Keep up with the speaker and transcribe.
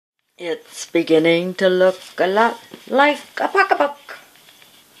It's beginning to look a lot like a pocketbook.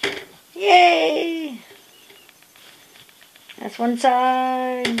 Yay! That's one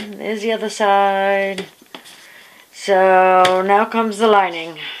side, there's the other side. So now comes the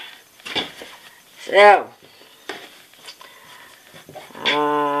lining. So,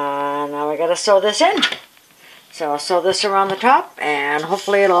 now I gotta sew this in. So I'll sew this around the top and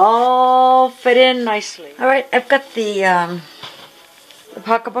hopefully it'll all fit in nicely. Alright, I've got the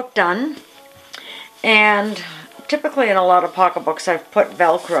pocketbook done. And typically in a lot of pocketbooks I've put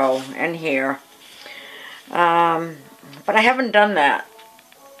Velcro in here. But I haven't done that.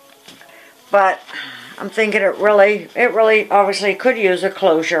 But I'm thinking it really obviously could use a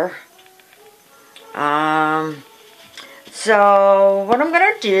closure. So what I'm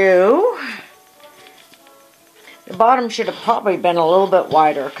going to do, the bottom should have probably been a little bit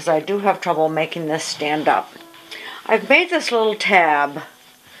wider because I do have trouble making this stand up. I've made this little tab,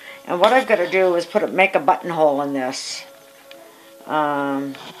 and what I've got to do is make a buttonhole in this.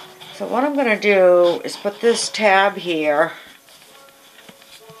 So what I'm going to do is put this tab here.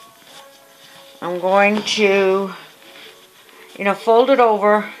 I'm going to, fold it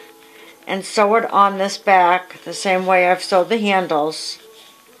over and sew it on this back the same way I've sewed the handles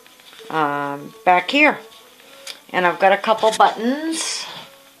back here. And I've got a couple buttons.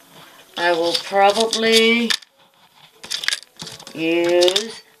 I will probably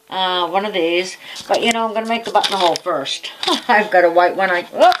use one of these, but I'm going to make the buttonhole first. I've got a white one.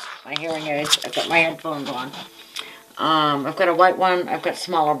 My hearing aids. I've got my headphones on. I've got a white one. I've got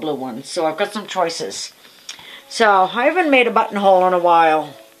smaller blue ones. So I've got some choices. So I haven't made a buttonhole in a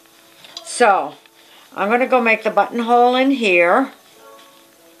while. So I'm going to go make the buttonhole in here.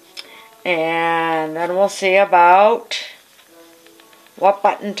 And then we'll see about what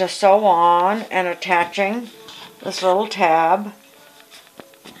button to sew on and attaching this little tab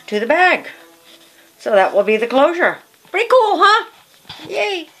to the bag. So that will be the closure. Pretty cool, huh?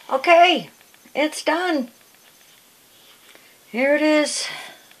 Yay! Okay, it's done. Here it is.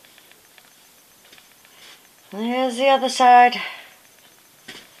 There's the other side.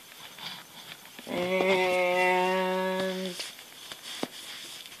 And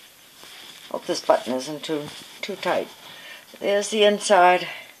hope this button isn't too tight. There's the inside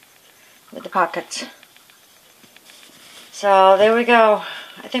with the pockets. So there we go.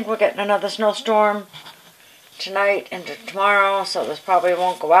 I think we're getting another snowstorm tonight into tomorrow, so this probably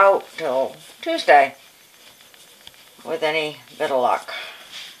won't go out till Tuesday with any bit of luck.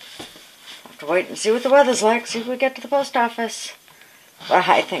 Have to wait and see what the weather's like, see if we get to the post office. But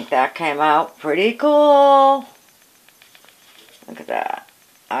I think that came out pretty cool. Look at that.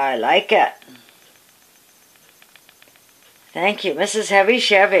 I like it. Thank you, Mrs. Heavy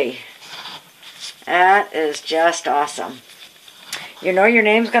Chevy. That is just awesome. You know your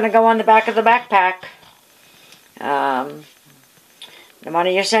name's going to go on the back of the backpack. The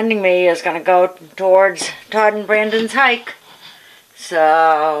money you're sending me is going to go towards Todd and Brandon's hike.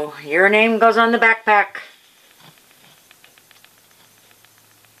 So your name goes on the backpack.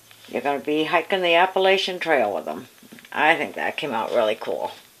 You're going to be hiking the Appalachian Trail with them. I think that came out really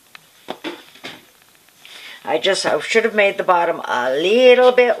cool. I should have made the bottom a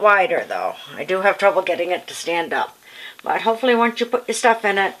little bit wider though. I do have trouble getting it to stand up. But hopefully once you put your stuff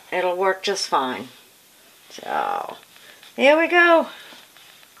in it, it'll work just fine. So, here we go.